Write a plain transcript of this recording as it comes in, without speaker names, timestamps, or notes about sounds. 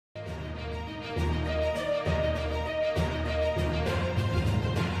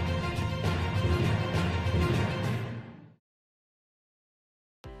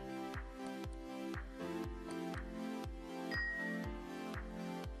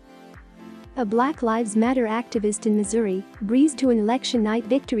a Black Lives Matter activist in Missouri, breezed to an election night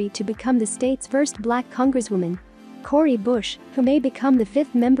victory to become the state's first black congresswoman. Cori Bush, who may become the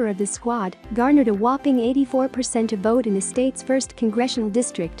fifth member of the squad, garnered a whopping 84% of vote in the state's first congressional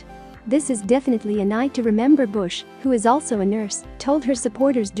district. "This is definitely a night to remember," Bush, who is also a nurse, told her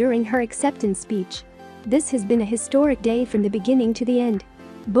supporters during her acceptance speech. "This has been a historic day from the beginning to the end."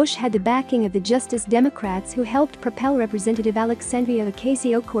 Bush had the backing of the Justice Democrats who helped propel Representative Alexandria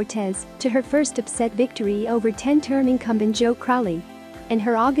Ocasio-Cortez to her first upset victory over 10-term incumbent Joe Crowley. In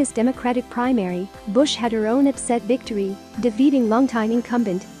her August Democratic primary, Bush had her own upset victory, defeating longtime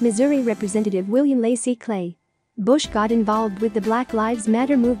incumbent, Missouri Representative Lacy Clay. Bush got involved with the Black Lives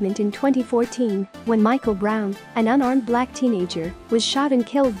Matter movement in 2014 when Michael Brown, an unarmed black teenager, was shot and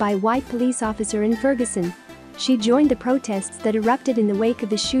killed by a white police officer in Ferguson. She joined the protests that erupted in the wake of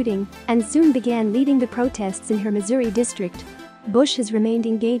the shooting and soon began leading the protests in her Missouri district. Bush has remained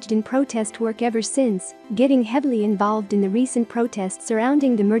engaged in protest work ever since, getting heavily involved in the recent protests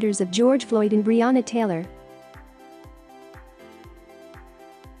surrounding the murders of George Floyd and Breonna Taylor.